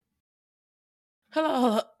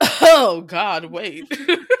Hello. Oh God, wait.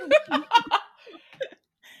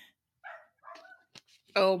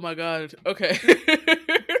 Oh my God. Okay.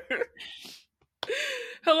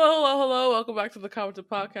 Hello. Welcome back to the Commented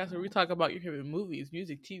Podcast, where we talk about your favorite movies,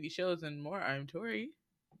 music, TV shows, and more. I'm Tori.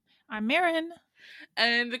 I'm Marin.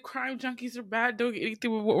 And the crime junkies are bad doing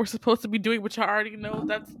anything with what we're supposed to be doing, which I already know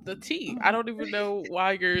that's the tea. I don't even know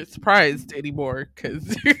why you're surprised anymore,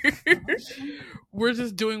 because we're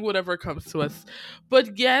just doing whatever comes to us.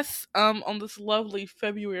 But yes, on this lovely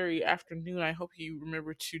February afternoon, I hope you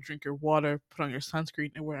remember to drink your water, put on your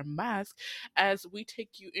sunscreen, and wear a mask as we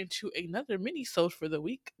take you into another mini-sode for the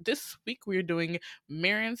week. This week we're doing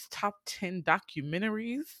Marin's top 10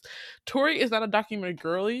 documentaries. Tori is not a documentary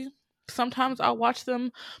girly. Sometimes I'll watch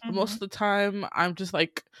them, but most Mm-hmm. of the time I'm just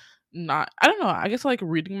like not, I don't know, I guess I like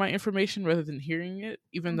reading my information rather than hearing it,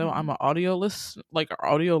 even though I'm Mm-hmm. an an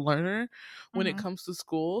audio learner when it Mm-hmm. comes to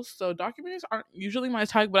school. So documentaries aren't usually my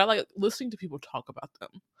type, but I like listening to people talk about them.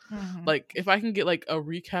 Mm-hmm. Like if I can get like a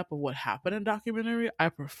recap of what happened in documentary, I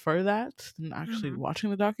prefer that than actually Mm-hmm. watching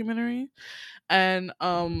the documentary. And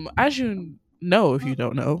as you know, if you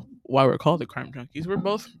don't know why we're called the crime junkies, we're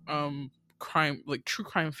both crime, like true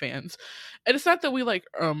crime fans. And it's not that we like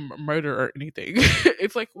murder or anything.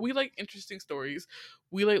 It's like we like interesting stories.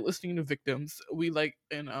 We like listening to victims. We like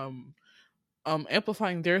and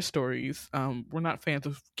amplifying their stories. We're not fans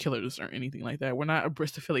of killers or anything like that. We're not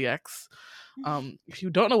hybristophiliacs. If you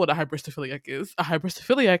don't know what a hybristophiliac is, a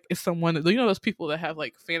hybristophiliac is someone, you know, those people that have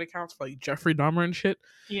like fan accounts for like Jeffrey Dahmer and shit.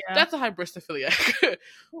 Yeah. That's a hybristophiliac.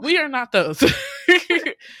 We are not those.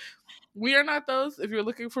 We are not those. If you're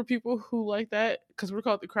looking for people who like that, because we're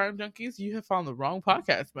called the crime junkies, you have found the wrong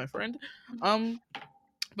podcast, my friend. Um,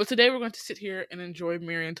 but today we're going to sit here and enjoy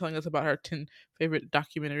Marion telling us about her 10 favorite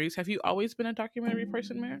documentaries. Have you always been a documentary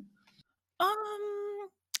person, Marion? Um,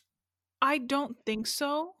 I don't think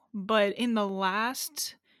so, but in the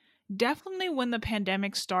last, definitely when the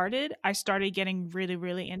pandemic started, I started getting really,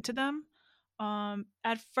 really into them.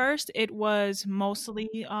 At first it was mostly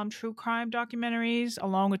true crime documentaries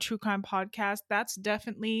along with true crime podcasts. That's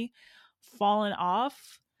definitely fallen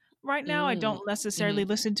off. Right now I Mm. don't necessarily Hmm.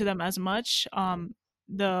 listen to them as much.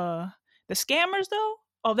 The the scammers though,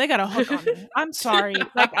 oh, they got a hook on me. I'm sorry.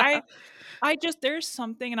 I just there's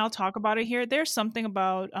something, and I'll talk about it here. There's something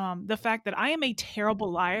about the fact that I am a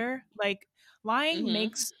terrible liar. Like lying Hmm.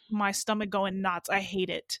 makes my stomach go in knots. I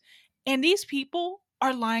hate it. And these people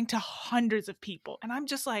are lying to hundreds of people, and I'm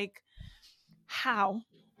just like, how?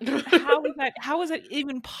 How is it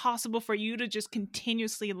even possible for you to just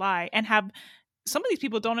continuously lie and have some of these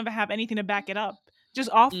people don't even have anything to back it up, just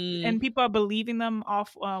off, Mm. and people are believing them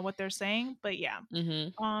off what they're saying. But yeah,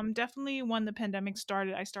 Hmm. definitely when the pandemic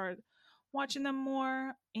started, I started watching them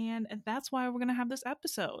more, and that's why we're gonna have this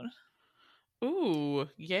episode. Ooh,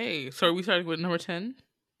 yay. So are we starting with number 10?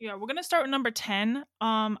 Yeah, we're gonna start with number 10.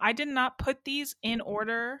 I did not put these in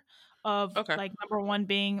order of Okay. like number one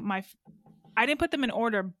being I didn't put them in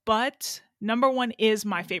order, but number one is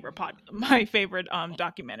my favorite my favorite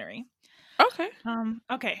documentary. Okay.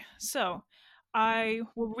 Okay, so I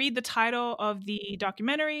will read the title of the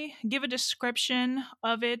documentary, give a description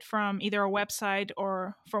of it from either a website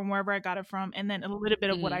or from wherever I got it from, and then a little bit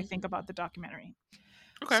of what I Mm. think about the documentary.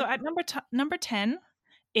 Okay. So at number 10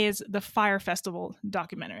 is the Fire Festival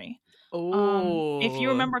documentary. If you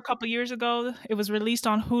Oh. remember a couple years ago, it was released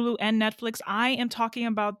on Hulu and Netflix. I am talking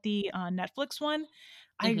about the Netflix one.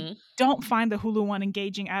 I Mm-hmm. don't find the Hulu one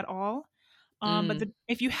engaging at all. But Mm.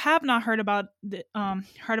 if you have not heard about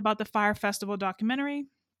the Fire Festival documentary,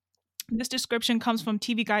 this description comes from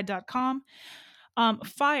TVGuide.com.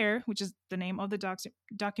 Fire, which is the name of the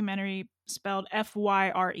documentary spelled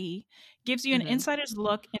Fyre, gives you an Mm-hmm. insider's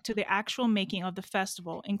look into the actual making of the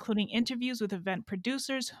festival, including interviews with event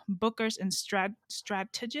producers, bookers, and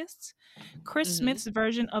strategists. Chris Mm-hmm. Smith's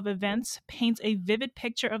version of events paints a vivid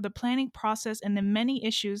picture of the planning process and the many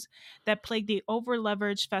issues that plague the over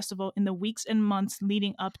leveraged festival in the weeks and months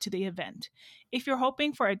leading up to the event. If you're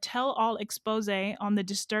hoping for a tell all expose on the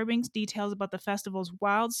disturbing details about the festival's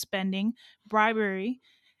wild spending, bribery,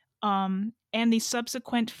 and the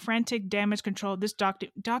subsequent frantic damage control, this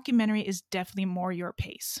documentary is definitely more your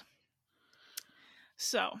pace.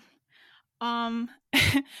 So, um,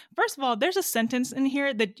 first of all, there's a sentence in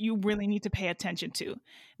here that you really need to pay attention to.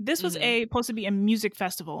 This was Mm-hmm. supposed to be a music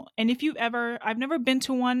festival, and if I've never been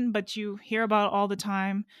to one, but you hear about it all the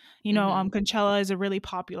time. Mm-hmm. Coachella is a really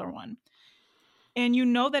popular one, and you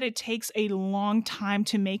know that it takes a long time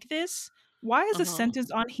to make this. Why is a Uh-huh.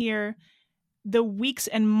 sentence on here? The weeks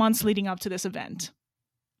and months leading up to this event.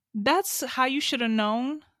 That's how you should have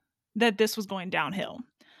known that this was going downhill.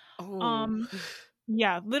 Oh. Um,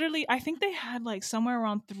 yeah, literally, I think they had like somewhere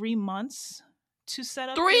around 3 months to set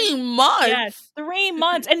up this. 3 months. Yes, 3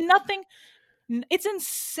 months and nothing. It's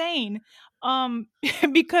insane.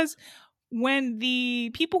 Because when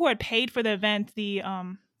the people who had paid for the event, the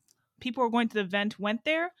people who were going to the event went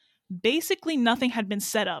there, basically nothing had been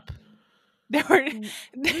set up. There were Nothing's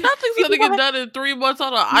people gonna who get had done in 3 months on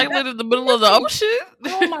an no- island in the middle of the nothing.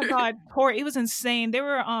 Oh my ocean. god, poor, it was insane. There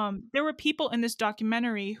were people in this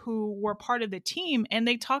documentary who were part of the team, and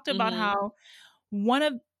they talked about Mhm. how one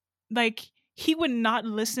of like he would not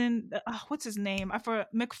listen. What's his name? I for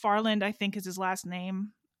McFarland, I think is his last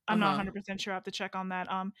name. I'm not Uh-huh. 100% sure. I have to check on that.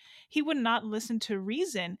 He would not listen to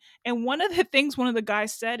reason, and one of the things one of the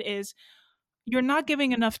guys said is, "You're not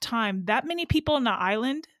giving enough time. That many people on the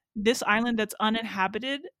island, this island that's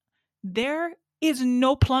uninhabited, there is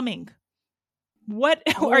no plumbing. What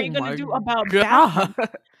are Oh you going to my do about god. bathrooms?"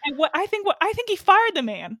 And what I think he fired the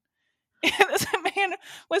man. This man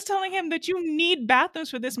was telling him that you need bathrooms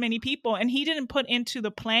for this many people, and he didn't put into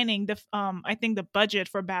the planning I think the budget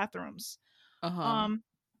for bathrooms. Uh-huh. Um,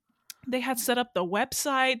 they had set up the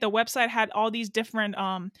website. The website had all these different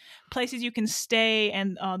places you can stay,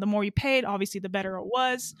 and the more you paid, obviously, the better it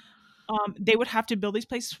was. They would have to build these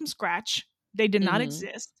places from scratch. They did not Mhm.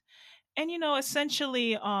 exist. And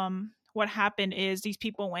essentially, what happened is these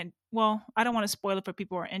people went. Well, I don't want to spoil it for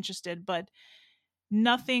people who are interested, but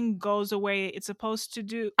nothing goes away. It's supposed to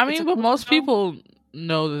do. I It's mean, but supposed to most go. people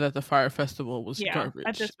know that the Fire Festival was Yeah, at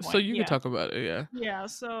garbage. this So point, you could yeah, talk about it, yeah. yeah.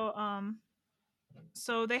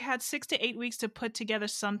 So they had 6 to 8 weeks to put together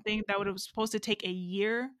something that was supposed to take a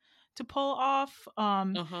year to pull off.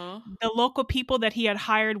 Uh-huh. The local people that he had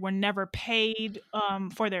hired were never paid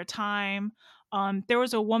for their time. There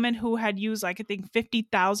was a woman who had used like I think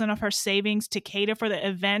 50,000 of her savings to cater for the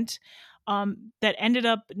event. That ended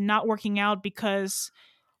up not working out because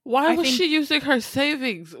Why I was think she using her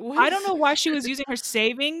savings? What? I don't know why she was using her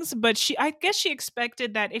savings, but I guess she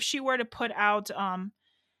expected that if she were to put out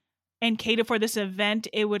and cater for this event,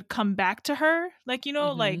 it would come back to her. Like,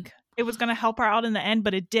 Mhm. like it was gonna help her out in the end,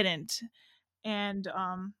 but it didn't. And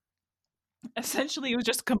essentially it was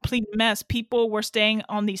just a complete mess. People were staying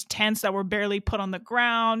on these tents that were barely put on the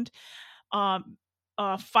ground, um,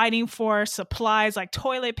 fighting for supplies like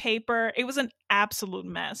toilet paper. It was an absolute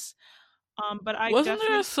mess. But I Wasn't there a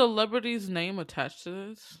definitely celebrity's name attached to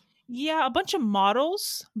this? yeah, a bunch of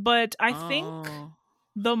models, but I think Oh.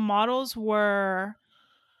 the models were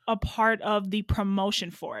a part of the promotion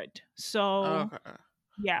for it. So Okay.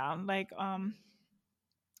 yeah, like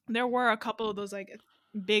there were a couple of those like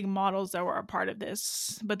big models that were a part of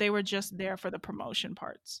this, but they were just there for the promotion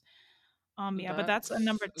parts. Yeah, but that's a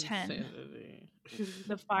number That's 10, insanity.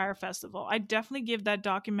 the Fire Festival. I definitely give that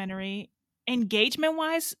documentary engagement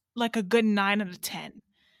wise like a good 9 out of 10.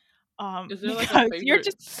 Is there like a Because you're favorite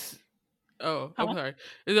just Oh, I'm huh? sorry.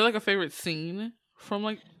 Is there like a favorite scene from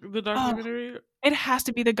like the Oh, documentary? it has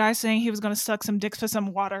to be the guy saying he was gonna suck some dicks for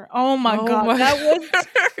some water. Oh my Oh god, my that was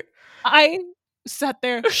I sat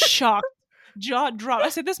there shocked, jaw dropped. I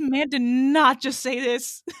said, "This man did not just say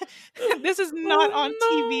this. This is not on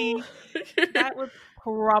TV." Oh no. That was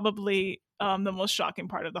probably the most shocking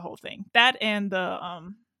part of the whole thing. That and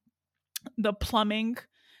the plumbing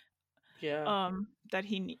Yeah. that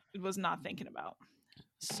was not thinking about.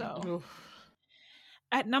 So Oof.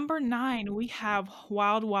 at number 9 we have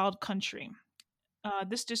Wild Wild Country.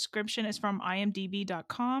 This description is from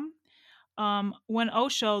imdb.com. When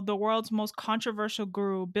Osho, the world's most controversial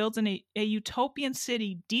guru, builds a utopian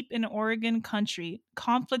city deep in Oregon country,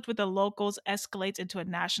 conflict with the locals escalates into a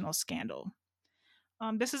national scandal.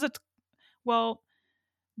 This is well,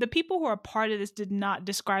 the people who are part of this did not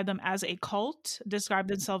describe them as a cult, describe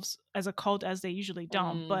themselves as a cult as they usually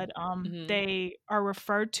don't, Mm. but Mhm. they are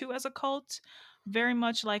referred to as a cult, very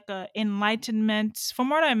much like a enlightenment. From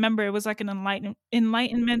what I remember, it was like an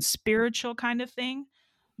enlightenment spiritual kind of thing.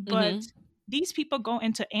 But Mhm. these people go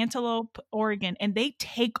into Antelope, Oregon, and they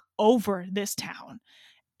take over this town.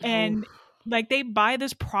 Oh. And like they buy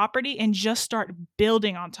this property and just start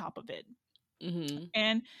building on top of it. Mhm.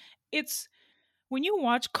 And it's when you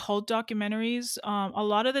watch cult documentaries, a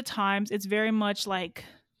lot of the times it's very much like,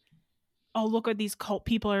 oh, look what these cult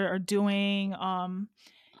people are doing.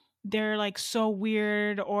 They're like so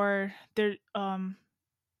weird, or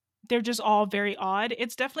they're just all very odd.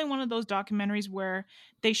 It's definitely one of those documentaries where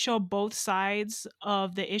they show both sides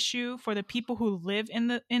of the issue for the people who live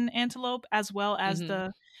in Antelope, as well as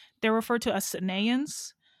Mhm. they're referred to as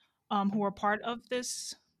Sinaians, who are part of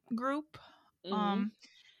this group. Mhm. Um,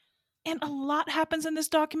 and a lot happens in this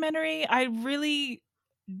documentary. I really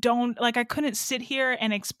I couldn't sit here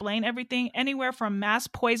and explain everything, anywhere from mass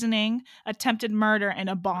poisoning, attempted murder, and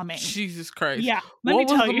a bombing. Jesus Christ. Yeah, let me What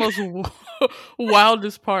was tell the you. most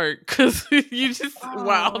wildest part? Because you just,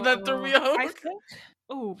 wow, that threw me Oh, off. I think.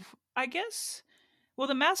 Oh, I guess. Well,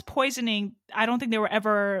 the mass poisoning, I don't think they were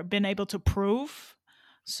ever been able to prove.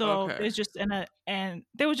 So Okay. there's just and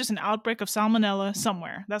there was just an outbreak of salmonella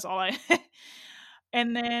somewhere. That's all I.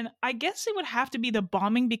 And then I guess it would have to be the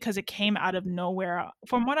bombing because it came out of nowhere.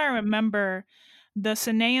 From what I remember, the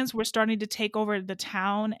Sanaans were starting to take over the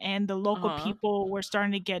town, and the local Uh-huh. people were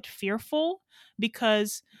starting to get fearful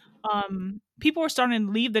because people were starting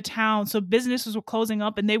to leave the town. So businesses were closing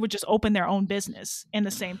up, and they would just open their own business in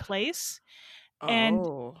the same place. And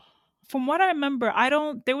Oh. from what I remember,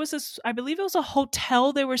 there was this, I believe it was a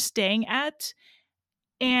hotel they were staying at,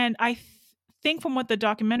 and think from what the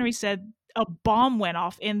documentary said, a bomb went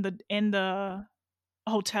off in the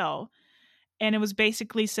hotel, and it was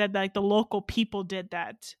basically said that, like, the local people did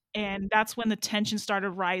that, and that's when the tension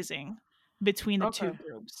started rising between the two Okay.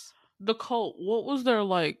 groups. The cult, what was their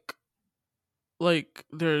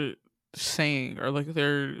their saying or like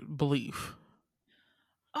their belief?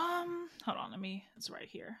 Hold on, it's right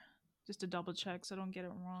here, just to double check so I don't get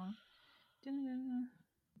it wrong.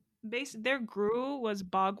 Their guru was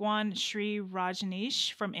Bhagwan Sri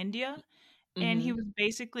Rajneesh from India, and he Mm-hmm. was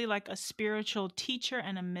basically like a spiritual teacher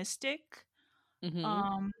and a mystic. Mm-hmm.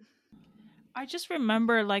 Um, I just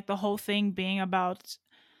remember like the whole thing being about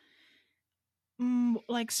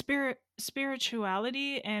like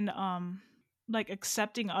spirituality and like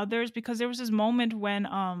accepting others, because there was this moment when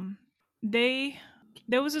they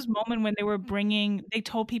there was this moment when they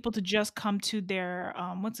told people to just come to their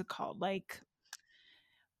what's it called, like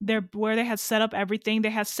their where they had set up everything. They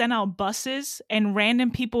had sent out buses, and random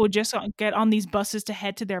people would just get on these buses to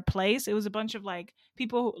head to their place. It was a bunch of like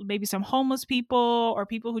people, maybe some homeless people or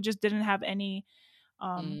people who just didn't have any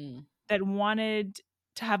um Mm. that wanted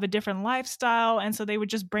to have a different lifestyle, and so they would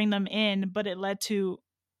just bring them in. But it led to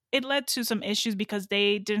some issues because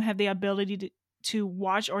they didn't have the ability to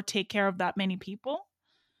watch or take care of that many people.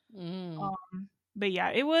 Mm. But yeah,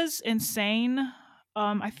 it was insane.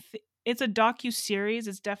 It's a docu series.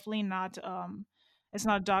 It's definitely not it's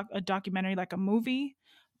not a documentary like a movie,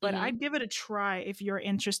 but Mm-hmm. I'd give it a try if you're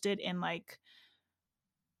interested in like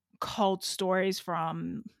cult stories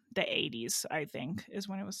from the 80s, I think is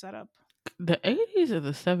when it was set up. The 80s or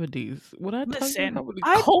the 70s? Would I tell you Listen, how many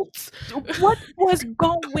I cults? what was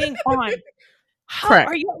going on? How are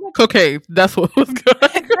Crack. you like Cocaine. That's what was going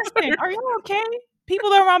listen, are y'all okay? People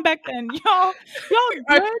that were around back then, y'all on.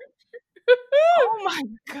 good? Oh my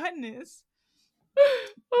goodness.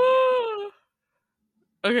 Yeah.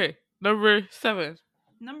 Okay, number 7.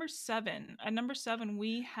 Number seven,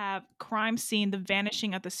 we have Crime Scene: The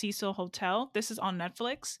Vanishing at the Cecil Hotel. This is on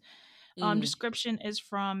Netflix. Mm. Description is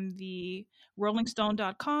from the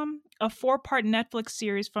RollingStone.com, a 4-part Netflix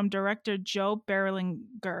series from director Joe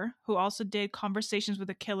Berlinger, who also did Conversations with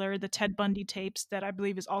a Killer, the Ted Bundy tapes, that I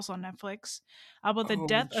believe is also on Netflix, about the Oh,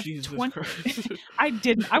 death of Jesus 20. Christ.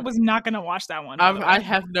 I was not going to watch that one, by the way. I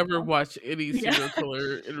have never watched any Yeah. serial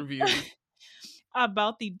killer interviews.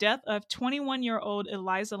 About the death of 21-year-old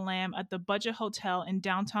Eliza Lamb at the Budget Hotel in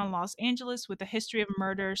downtown Los Angeles, with a history of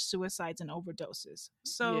murder, suicides, and overdoses.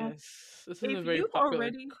 So, Yes, this is if a very you've popular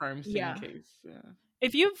already, crime scene yeah, case. Yeah.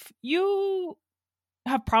 if you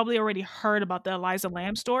have probably already heard about the Eliza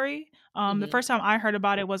Lamb story. The Mm-hmm. first time I heard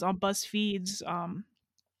about it was on BuzzFeed's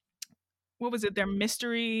what was it? Their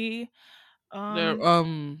mystery They're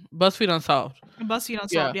um BuzzFeed Unsolved. BuzzFeed Yeah.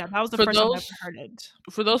 Unsolved. Yeah, that was the For first time I ever those heard it.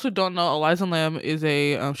 for those who don't know, Eliza Lamb is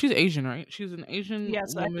a she's Asian, right? She's an Asian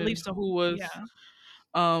Yes, I believe woman so.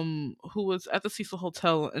 Yeah. who was at the Cecil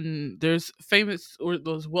Hotel, and there's famous or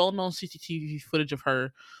those well-known CCTV footage of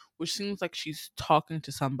her, which seems like she's talking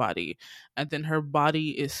to somebody, and then her body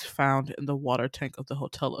is found in the water tank of the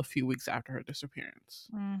hotel a few weeks after her disappearance.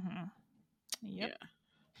 Mm-hmm. Yep.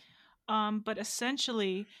 Yeah. But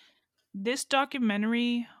essentially, this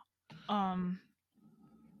documentary um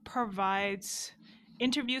provides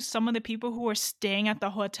interviews some of the people who are staying at the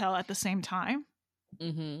hotel at the same time.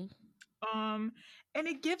 Mm-hmm. Um, and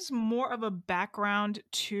it gives more of a background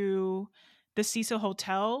to the Cecil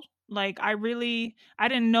Hotel. Like I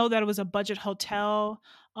didn't know that it was a budget hotel.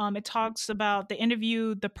 It talks about the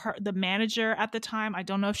interview the manager at the time. I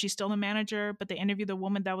don't know if she's still a manager, but they interviewed the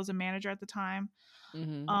woman that was a manager at the time.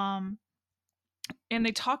 Mm-hmm. Um, and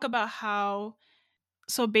they talk about how,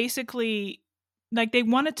 so basically, like, they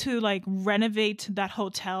wanted to like renovate that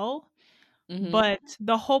hotel, Mm-hmm. but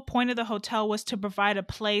the whole point of the hotel was to provide a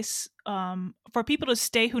place for people to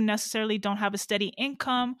stay who necessarily don't have a steady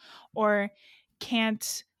income, or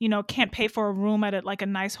can't pay for a room at like a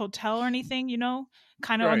nice hotel or anything,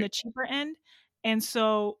 kind of on Right. the cheaper end. And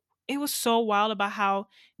so it was so wild about how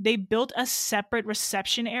they built a separate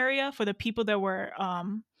reception area for the people that were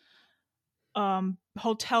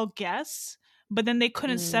hotel guests, but then they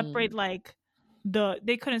couldn't separate Mm. like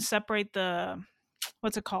they couldn't separate the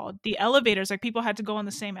what's it called, the elevators. Like people had to go on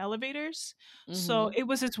the same elevators, so Mm-hmm. it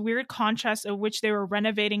was this weird contrast of which they were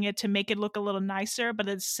renovating it to make it look a little nicer, but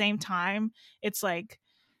at the same time it's like,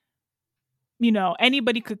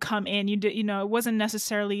 anybody could come in. It wasn't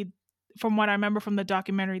necessarily, from what I remember from the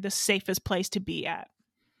documentary, the safest place to be at.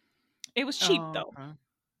 It was cheap Oh, though. okay.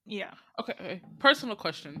 Yeah. Okay. Personal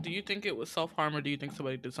question: do you think it was self harm, or do you think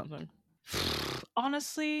somebody did something?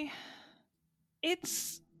 Honestly,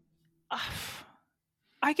 it's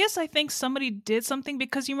I guess I think somebody did something,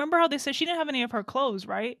 because you remember how they said she didn't have any of her clothes,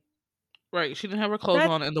 right? Right. She didn't have her clothes That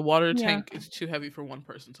on, and the water yeah. tank is too heavy for one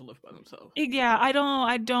person to lift by themselves. Yeah, I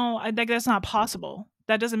think that's not possible.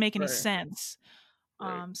 That doesn't make any Right. sense.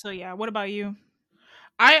 Right. So yeah, what about you?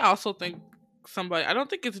 I also think somebody. I don't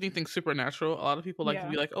think it's anything supernatural. A lot of people like to Yeah.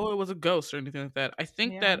 be like, "Oh, it was a ghost" or anything like that. I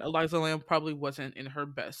think Yeah. that Eliza Lamb probably wasn't in her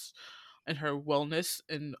best, in her wellness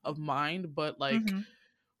and of mind, but like Mhm.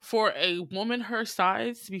 for a woman her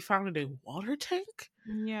size to be found in a water tank,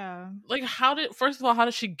 Yeah. like first of all, how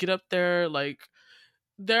did she get up there? Like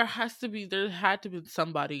there had to be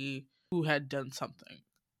somebody who had done something.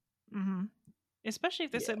 Mhm. Especially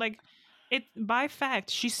if they Yeah. said like it by fact,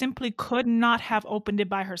 she simply could not have opened it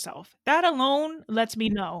by herself. That alone lets me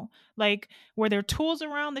know. Like, were there tools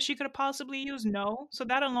around that she could have possibly used? No. So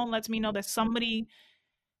that alone lets me know that somebody,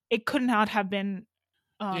 it could not have been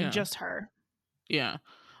Yeah. just her. Yeah.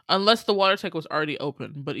 Unless the water tank was already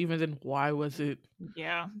open, but even then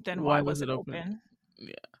Yeah. Then why why was was it it open? open?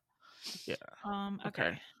 Yeah. Yeah. Okay.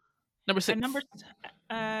 Okay. Number At 6. number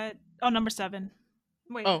 7.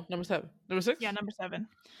 Wait. Oh, number 7. Number Yeah, 6? number 7.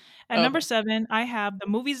 At Oh, number okay. 7, I have The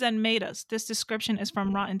Movies That Made Us. This description is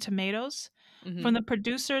from Rotten Tomatoes. From Mhm. the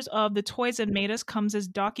producers of The Toys That Made Us comes this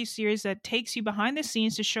docu-series that takes you behind the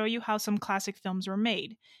scenes to show you how some classic films were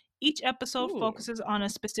made. Each episode Ooh. focuses on a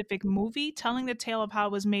specific movie, telling the tale of how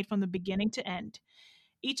it was made from the beginning to end.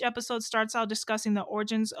 Each episode starts out discussing the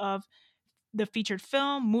origins of the featured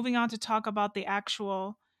film, moving on to talk about the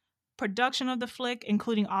actual production of the flick,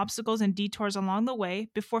 including obstacles and detours along the way,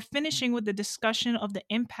 before finishing with the discussion of the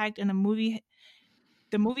impact in the movie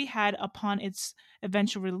had upon its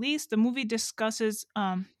eventual release. The movies discussed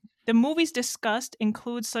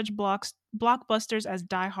include such blockbusters as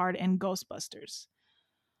Die Hard and Ghostbusters.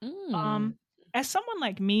 Mm. Um, as someone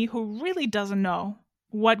like me who really doesn't know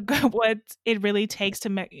what what it really takes to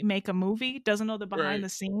make a movie, doesn't know the behind Right. the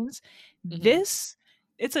scenes, Mhm. this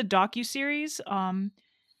it's a docu series.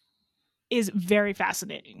 Is very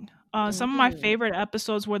fascinating. Some of my Mhm. favorite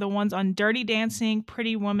episodes were the ones on Dirty Dancing,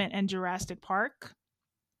 Pretty Woman, and Jurassic Park.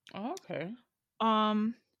 Oh, okay.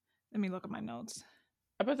 Um, Let me look at my notes.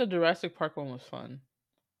 I bet the Jurassic Park one was fun.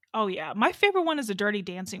 Oh yeah, my favorite one is the Dirty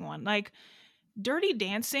Dancing one. Like Dirty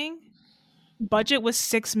Dancing, budget was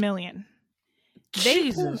 6 million. They came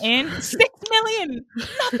Jesus in Christ. 6 million,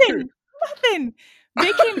 nothing, nothing.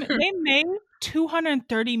 They made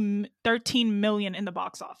 213 million in the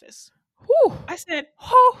box office. Whew. I said,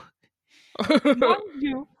 oh,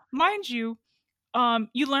 mind you,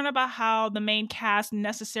 you learn about how the main cast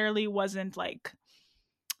necessarily wasn't like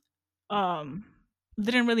um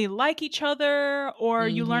didn't really like each other, or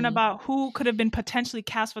you learn Mhm. about who could have been potentially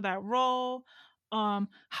cast for that role,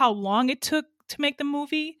 how long it took to make the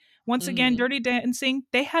movie. Once again, Mhm. Dirty Dancing,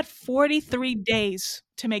 they had 43 days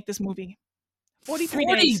to make this movie. 43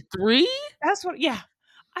 days. 43? That's what, yeah.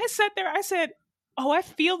 I sat there, I said, oh, I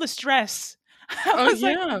feel the stress. I Oh was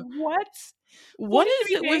like, yeah. what? What is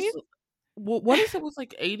 43 it with days? what is it with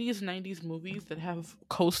like 80s, 90s movies that have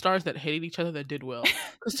co-stars that hated each other that did well?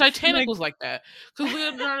 Because Titanic Like, was like that. Because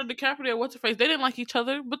Leonardo DiCaprio, what's her face? They didn't like each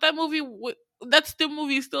other, but that movie, that's the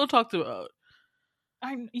movie still talked about.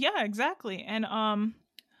 yeah, exactly. And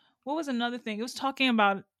what was another thing? It was talking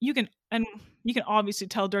about, you can obviously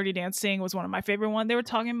tell Dirty Dancing was one of my favorite ones. They were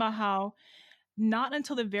talking about how not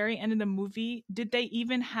until the very end of the movie did they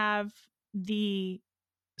even have the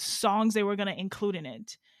songs they were going to include in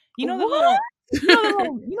it. You know the What?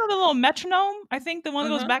 little the little metronome, I think the one that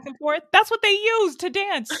goes Uh-huh. back and forth. That's what they used to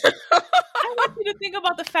dance. I want you to think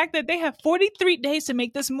about the fact that they have 43 days to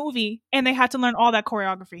make this movie and they had to learn all that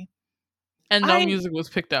choreography. And no I music was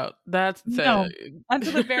picked out. That's sad. No,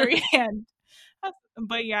 until the very end.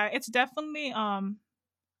 But yeah, it's definitely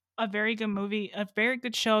a very good movie, a very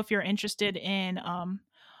good show if you're interested in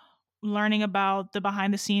learning about the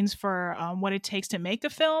behind the scenes for what it takes to make a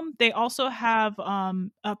film. They also have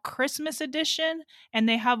a Christmas edition, and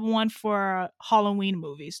they have one for Halloween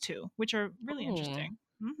movies too, which are really Oh, interesting.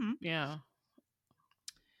 Hmm. yeah.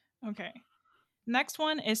 Okay. Next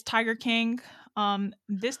one is Tiger King.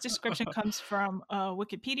 This description comes from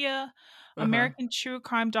Wikipedia. Uh-huh. American true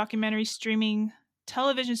crime documentary streaming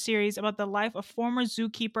television series about the life of former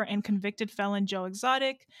zookeeper and convicted felon Joe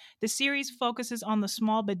Exotic. The series focuses on the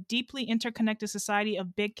small but deeply interconnected society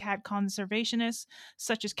of big cat conservationists,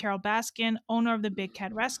 such as Carol Baskin, owner of the Big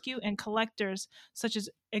Cat Rescue, and collectors, such as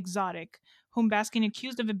Exotic, whom Baskin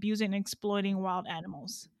accused of abusing and exploiting wild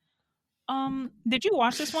animals. Did you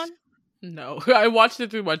watch this one? No, I watched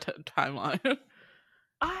it through my timeline.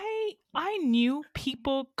 I knew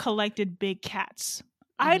people collected big cats.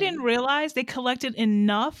 I Hmm. didn't realize they collected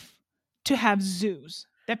enough to have zoos.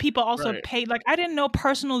 That people also Right. paid. Like I didn't know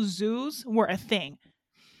personal zoos were a thing.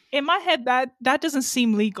 In my head, that doesn't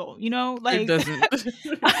seem legal. You know, It like doesn't.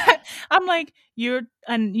 I'm like you're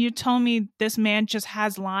telling me this man just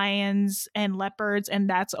has lions and leopards and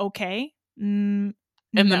that's okay? In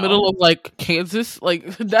the No, middle of like Kansas, like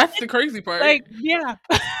that's the crazy part. like yeah.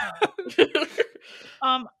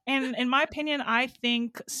 And in my opinion, I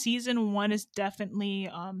think season one is definitely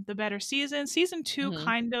the better season. Season two Hmm.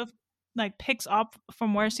 kind of like picks up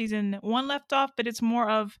from where season one left off, but it's more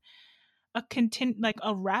of like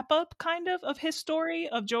a wrap up kind of his story,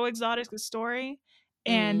 of Joe Exotic's story.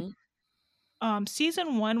 And Mm.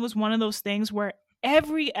 season one was one of those things where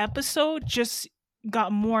every episode just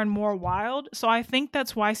got more and more wild. So I think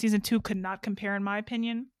that's why season two could not compare, in my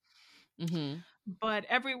opinion. Hmm. But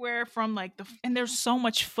everywhere from like and there's so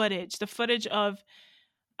much footage, the footage of,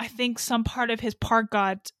 I think some part of his park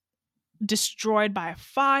got destroyed by a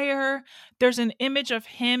fire. There's an image of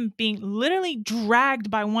him being literally dragged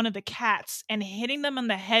by one of the cats and hitting them on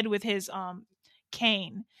the head with his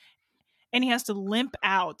cane, and he has to limp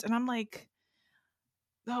out, and I'm like,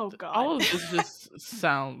 oh god. All of this just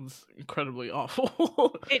sounds incredibly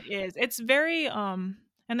awful. It is, it's very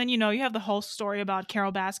and then you have the whole story about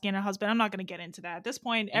Carol Baskin and her husband. I'm not going to get into that at this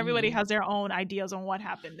point. Everybody Hmm. has their own ideas on what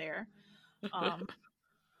happened there. um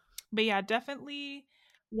but yeah, definitely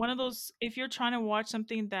one of those, if you're trying to watch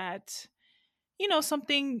something that,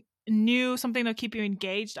 something new, something to keep you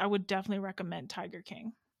engaged, I would definitely recommend Tiger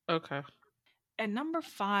King. Okay. At number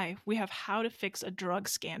 5, we have How to Fix a Drug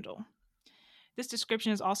Scandal. This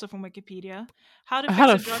description is also from Wikipedia. How to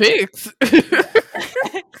How fix to a drug fix?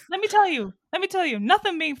 let me tell you,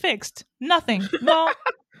 nothing being fixed. Nothing. Well,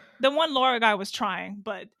 the one Laura guy was trying,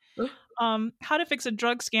 but How to Fix a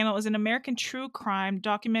Drug Scandal is an American true crime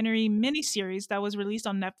documentary miniseries that was released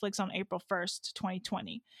on Netflix on April 1st,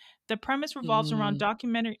 2020. The premise revolves around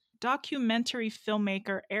Mm. documentary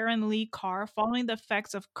filmmaker Aaron Lee Carr following the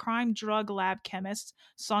effects of crime drug lab chemists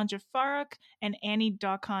Sandra Farrak and Annie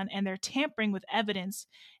Dokan and their tampering with evidence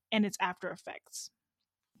and its after effects.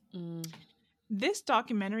 Mm. This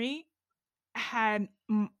documentary had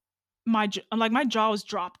my jaw was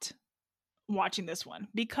dropped watching this one,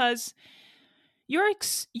 because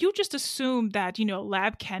you just assume that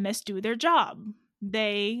lab chemists do their job.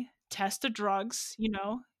 They test the drugs,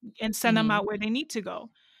 and send them Mhm. out where they need to go.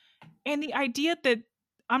 And the idea that,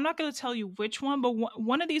 I'm not going to tell you which one, but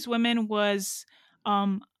one of these women was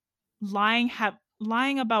um lying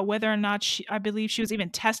about whether or not I believe she was even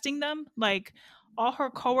testing them. Like all her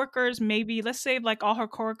coworkers, maybe let's say like all her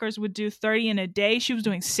coworkers would do 30 in a day, she was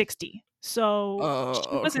doing 60. So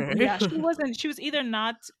she wasn't, Okay. yeah, she was either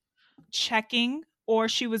not checking or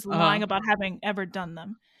she was Uh-huh. lying about having ever done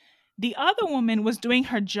them. The other woman was doing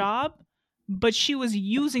her job, but she was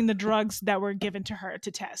using the drugs that were given to her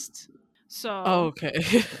to test. So Okay.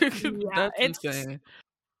 yeah, That's insane.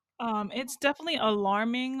 it's definitely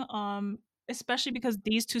alarming, especially because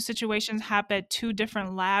these two situations happen at two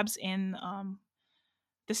different labs in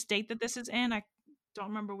the state that this is in. I don't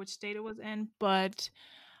remember which state it was in, but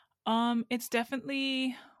it's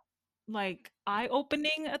definitely like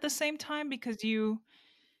eye-opening at the same time, because the,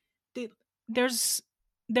 there's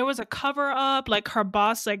there was a cover up, like her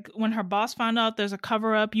boss, like when her boss found out there's a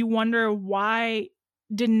cover up, you wonder why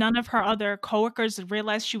did none of her other coworkers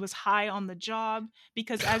realize she was high on the job,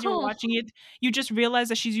 because as you're Oh, watching it you just realize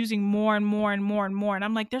that she's using more and more and more and more, and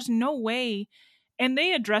I'm like, there's no way. And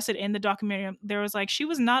they address it in the documentary. There was like, she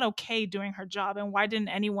was not okay doing her job, and why didn't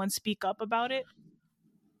anyone speak up about it?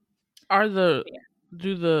 are the Yeah.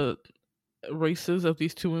 do the races of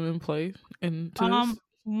these two women play into this?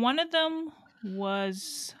 One of them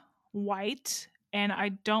was white, and I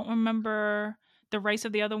don't remember the race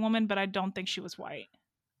of the other woman, but I don't think she was white.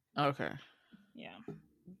 Okay. Yeah.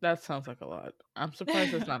 That sounds like a lot. I'm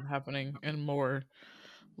surprised it's not happening in more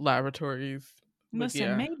laboratories. But Listen,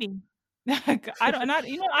 yeah. maybe. I don't not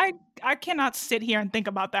I cannot sit here and think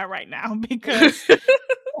about that right now because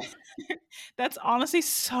that's honestly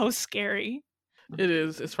so scary. It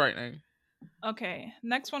is. It's frightening. Okay,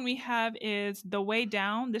 next one we have is The Way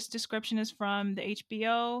Down. This description is from the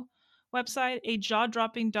HBO website, a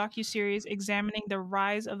jaw-dropping docuseries examining the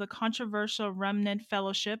rise of the controversial Remnant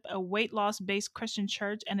Fellowship, a weight loss-based Christian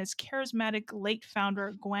church, and its charismatic late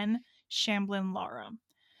founder, Gwen Shamblin Lara.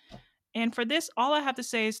 And for this, all I have to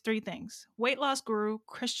say is three things: weight loss guru,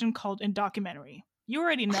 Christian cult, and documentary. You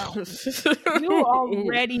already know. You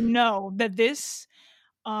already know that this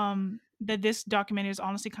documentary is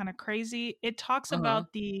honestly kind of crazy. It talks Uh-huh.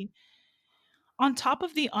 about the on top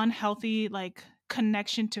of the unhealthy like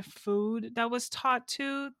connection to food that was taught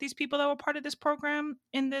to these people that were part of this program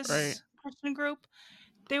in Right. this Christian group.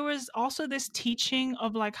 There was also this teaching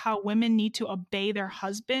of like how women need to obey their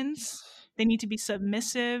husbands. They need to be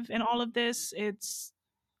submissive and all of this. It's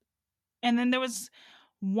and then there was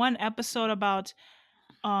one episode about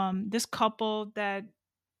this couple that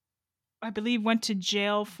I believe went to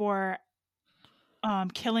jail for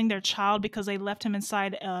killing their child because they left him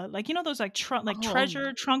inside like those like trunk like Oh,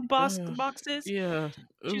 treasure trunk ugh. boxes. Yeah.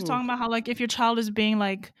 She was Ooh. talking about how like if your child is being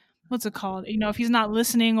like what's it called? If he's not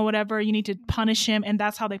listening or whatever, you need to punish him, and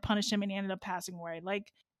that's how they punished him and he ended up passing away.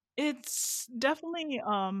 Like it's definitely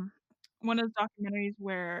one of those documentaries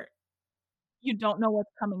where you don't know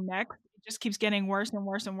what's coming next. It just keeps getting worse and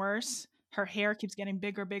worse and worse. Her hair keeps getting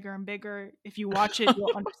bigger, bigger and bigger. If you watch it,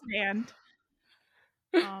 you'll understand.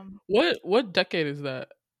 Um What decade is that?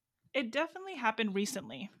 it definitely happened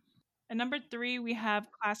recently. At number 3, we have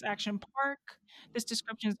Class Action Park. This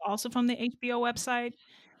description is also from the HBO website.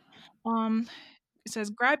 Um, it says,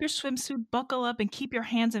 grab your swimsuit, buckle up, and keep your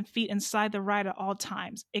hands and feet inside the ride at all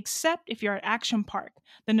times, except if you're at Action Park,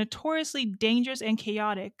 the notoriously dangerous and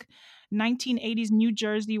chaotic 1980s New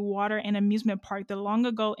Jersey water and amusement park that long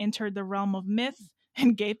ago entered the realm of myth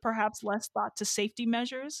and gave perhaps less thought to safety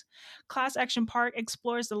measures. Class Action Park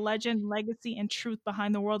explores the legend, legacy, and truth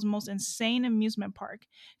behind the world's most insane amusement park,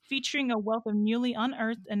 featuring a wealth of newly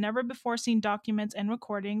unearthed and never before seen documents and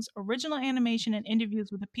recordings, original animation, and interviews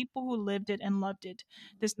with the people who lived it and loved it.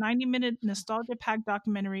 This 90-minute nostalgia packed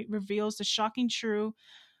documentary reveals the shocking true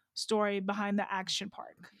story behind the Action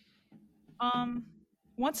Park. Um,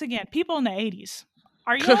 Once again, people in the 80s,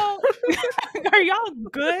 are y'all are y'all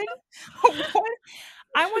good? What?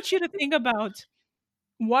 I want you to think about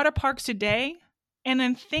water parks today and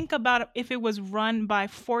then think about if it was run by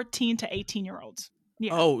 14 to 18-year-olds.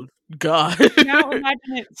 Yeah. Oh God. Now imagine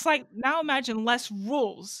it's like now imagine less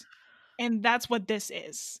rules, and that's what this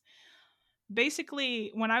is.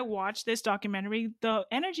 Basically, when I watched this documentary, the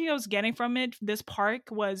energy I was getting from it, this park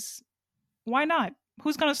was why not?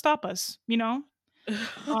 Who's gonna stop us?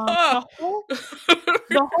 The whole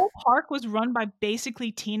the whole park was run by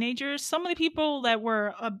basically teenagers. Some of the people that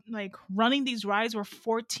were like running these rides were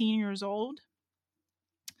 14 years old,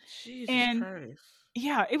 Jesus and Christ.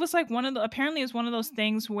 yeah, it was like apparently it's one of those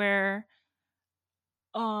things where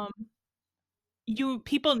um you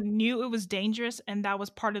people knew it was dangerous and that was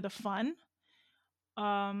part of the fun.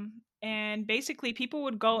 And basically people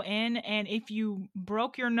would go in, and if you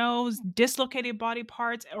broke your nose, dislocated body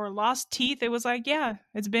parts, or lost teeth, it was like, yeah,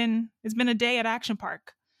 it's been a day at Action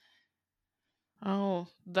Park. Oh,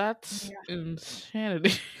 that's Yeah.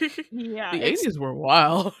 insanity. Yeah, The it's 80s were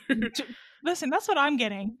wild. listen, that's what I'm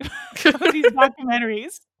getting from these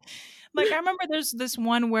documentaries. Like I remember there's this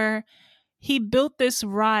one where he built this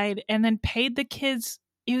ride and then paid the kids,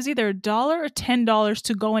 it was either $1 or $10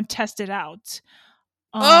 to go and test it out.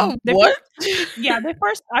 Oh, They what? Yeah, they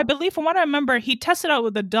first, I believe, from what I remember, he tested out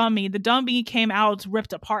with a dummy. The dummy came out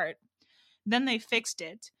ripped apart. Then they fixed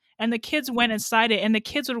it, and the kids went inside it, and the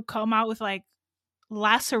kids would come out with like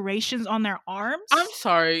lacerations on their I'm arms.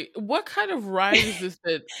 sorry. What kind of ride is this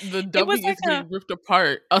that the It was dummy like is getting ripped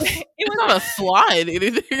apart? it It's was, not a slide,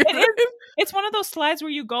 anything, it right? is, it's one of those slides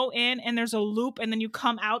where you go in and there's a loop, and then you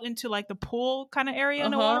come out into like the pool kind of area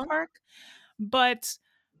in a water Uh-huh. park. But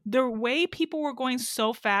the way people were going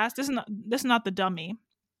so fast, this is not the dummy.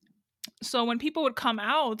 So when people would come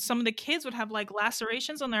out, some of the kids would have like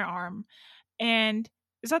lacerations on their arm. And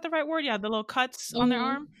is that the right word? Yeah, the little cuts on their Mhm.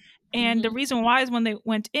 arm. And the Mhm. reason why is when they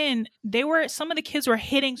went in, some of the kids were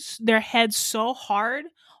hitting their heads so hard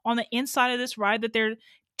on the inside of this ride that their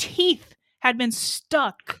teeth had been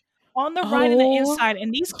stuck on the ride and the Oh, inside,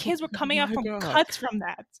 and these oh kids were coming out my from God. cuts from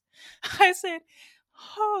that. I said,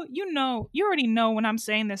 "Oh, you already know when I'm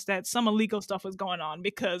saying this that some illegal stuff was going on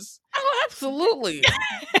because Oh, absolutely.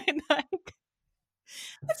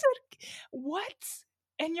 I said, what?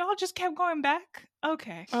 And y'all just kept going back?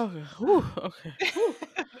 Okay. Okay. Whew, okay.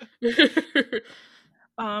 Whew.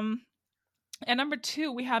 um, and number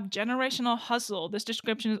 2, we have Generational Hustle. This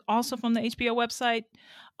description is also from the HBO website.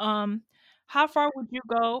 Um, how far would you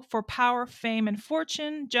go for power, fame, and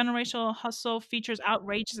fortune? Generational Hustle features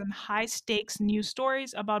outrageous and high stakes news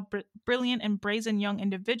stories about brilliant and brazen young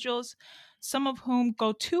individuals, some of whom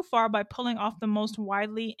go too far by pulling off the most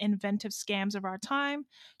widely inventive scams of our time,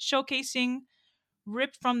 showcasing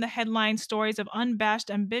ripped from the headline stories of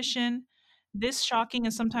unabashed ambition. This shocking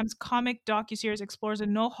and sometimes comic docuseries explores a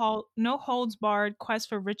no holds barred quest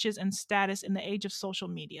for riches and status in the age of social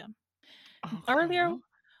media. Earlier, Okay.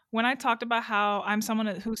 when I talked about how I'm someone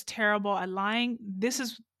who's terrible at lying, this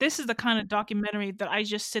is the kind of documentary that I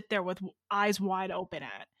just sit there with eyes wide open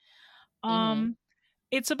at. Mm-hmm. Um,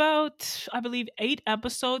 it's about, I believe, 8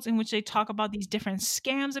 episodes in which they talk about these different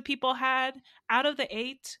scams that people had. Out of the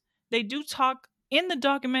 8, they do talk in the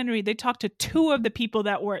documentary, they talk to 2 of the people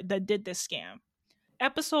that did this scam.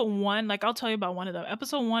 Episode 1, like I'll tell you about one of them.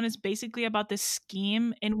 Episode 1 is basically about this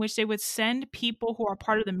scheme in which they would send people who are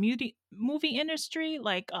part of the movie industry,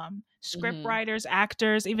 like script Mm-hmm. writers,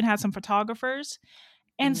 actors, even had some photographers,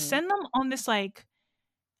 and Mm-hmm. send them on this like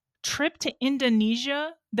trip to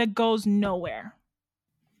Indonesia that goes nowhere.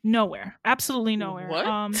 Nowhere, absolutely nowhere.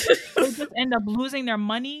 What? They just end up losing their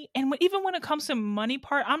money, and even when it comes to money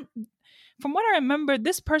part, from what I remember,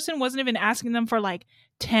 this person wasn't even asking them for like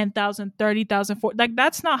 10,000, 30,000 for like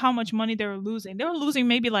that's not how much money they were losing. They were losing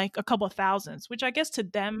maybe like a couple of thousands, which I guess to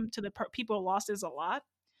them, to the people lost is a lot.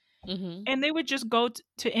 Mm-hmm. And they would just go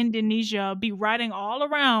to Indonesia, be riding all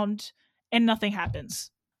around, and nothing happens.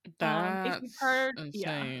 If you've That's heard,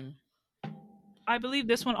 yeah. insane. I believe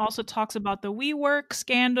this one also talks about the WeWork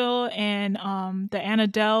scandal and the Anna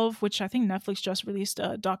Delve, which I think Netflix just released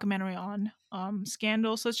a documentary on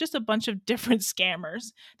scandal. So it's just a bunch of different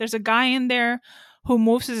scammers. There's a guy in there who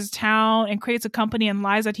moves to his town and creates a company and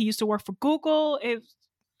lies that he used to work for Google. It's just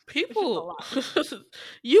a People, lot.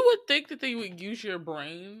 you would think that they would use your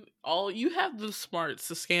brain. All you have the smarts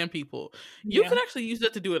to scam people. You Yeah. could actually use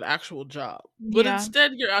that to do an actual job, but Yeah.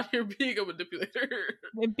 instead you're out here being a manipulator.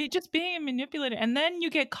 Just being a manipulator. And then you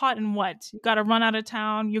get caught in what? You got to run out of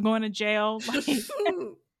town. You're going to jail. Like,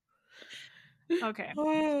 okay.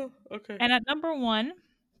 Oh, okay. And at number 1,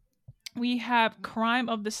 we have Crime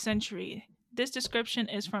of the Century. This description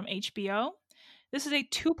is from HBO. This is a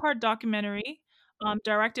 2-part documentary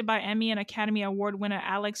directed by Emmy and Academy Award winner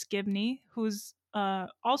Alex Gibney, who's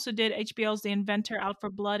also did HBO's The Inventor, Out for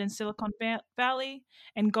Blood, in Silicon Valley,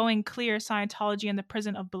 and Going Clear, Scientology and the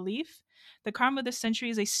Prison of Belief. The Crime of the Century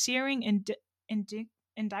is a searing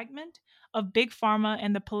indictment of big pharma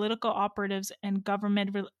and the political operatives and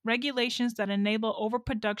government regulations that enable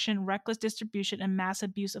overproduction, reckless distribution, and mass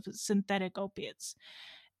abuse of synthetic opiates.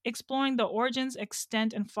 Exploring the origins,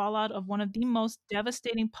 extent, and fallout of one of the most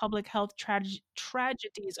devastating public health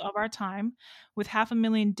tragedies of our time, with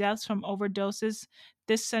 500,000 deaths from overdoses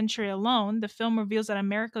this century alone, the film reveals that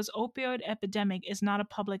America's opioid epidemic is not a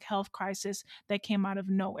public health crisis that came out of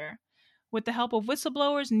nowhere. With the help of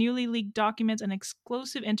whistleblowers, newly leaked documents, and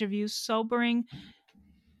exclusive interviews, sobering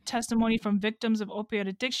testimony from victims of opioid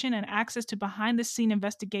addiction, and access to behind the scene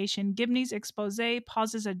investigation, Gibney's expose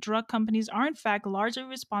posits that drug companies are in fact largely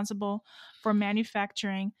responsible for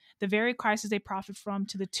manufacturing the very crisis they profit from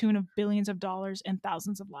to the tune of billions of dollars and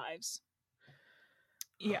thousands of lives.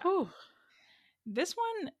 Yeah. Whew. This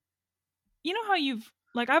one, you know how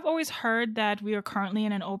I've always heard that we are currently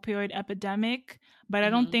in an opioid epidemic, but I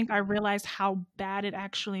don't Mhm. think I realized how bad it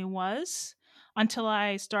actually was until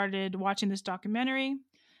I started watching this documentary,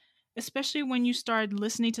 especially when you start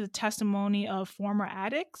listening to the testimony of former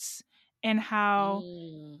addicts and how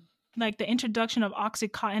Mm. like the introduction of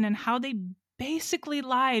Oxycontin and how they basically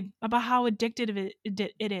lied about how addictive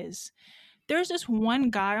it is. There's this one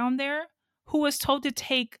guy on there who was told to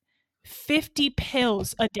take 50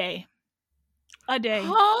 pills a day. A day.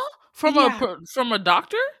 Huh? Yeah. From a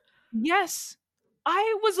doctor? Yes.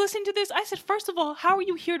 I was listening to this. I said, first of all, how are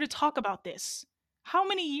you here to talk about this? How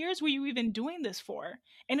many years were you even doing this for?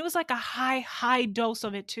 And it was like a high dose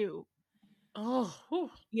of it too. Oh,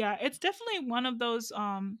 whew. Yeah, it's definitely one of those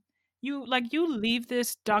you leave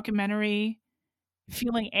this documentary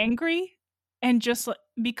feeling angry and just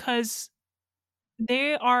because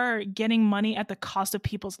they are getting money at the cost of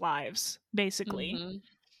people's lives, basically. Mhm.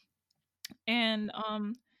 And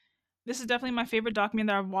this is definitely my favorite documentary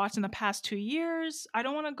that I've watched in the past 2 years. I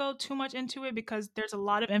don't want to go too much into it because there's a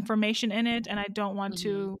lot of information in it and I don't want Mhm.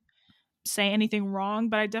 to say anything wrong,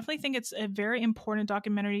 but I definitely think it's a very important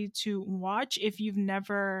documentary to watch if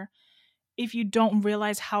if you don't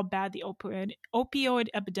realize how bad the opioid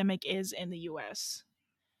epidemic is in the US.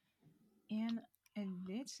 And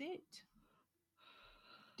that's it.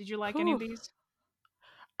 Did you like any of Whew. these?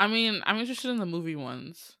 I mean, I'm interested in the movie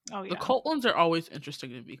ones. Oh The yeah. cult ones are always interesting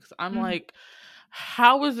to me because I'm Mhm. like,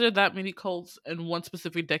 how is there that many cults in one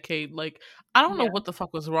specific decade? Like, I don't know Yeah. what the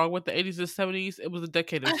fuck was wrong with the 80s and 70s. It was a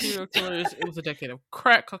decade of serial killers. It was a decade of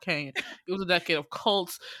crack cocaine. It was a decade of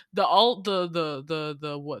cults. The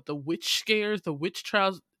witch scares, the witch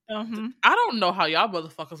trials. Mhm. I don't know how y'all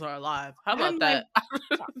motherfuckers are alive. How I'm about like,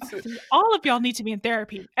 that? all of y'all need to be in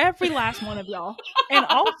therapy. Every last one of y'all. And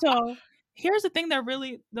also, here's the thing that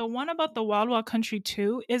really, the one about the Wild Wild Country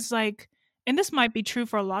too is like, and this might be true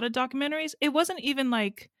for a lot of documentaries, it wasn't even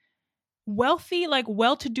like wealthy, like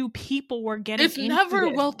well-to-do people were getting It's into never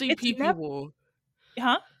this. wealthy It's never, people.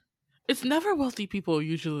 huh? It's never wealthy people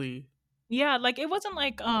usually. Yeah, like it wasn't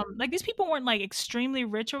like these people weren't like extremely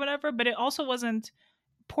rich or whatever, but it also wasn't,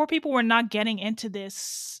 poor people were not getting into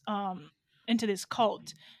this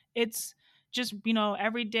cult. It's just,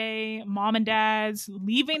 everyday mom and dads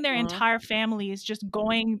leaving their Uh, entire families, just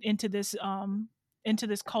going into this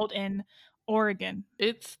cult in Oregon.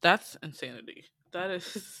 that's insanity. That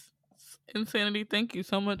is insanity. Thank you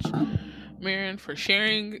so much, Marion, for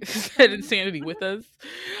sharing that insanity with us.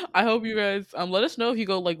 I hope you guys let us know if you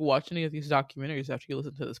go like watch any of these documentaries after you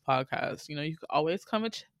listen to this podcast. You know, you can always come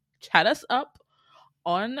and chat us up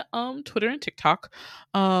on Twitter and TikTok.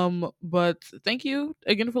 But thank you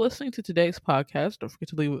again for listening to today's podcast. Don't forget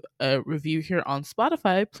to leave a review here on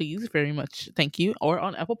Spotify, please. Very much thank you. Or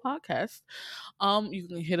on Apple Podcasts. You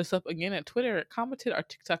can hit us up again at Twitter at Commented or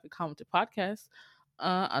TikTok at Commented Podcast.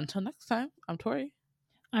 Until next time, I'm Tori.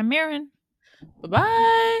 I'm Marin. Bye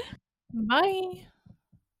bye. Bye.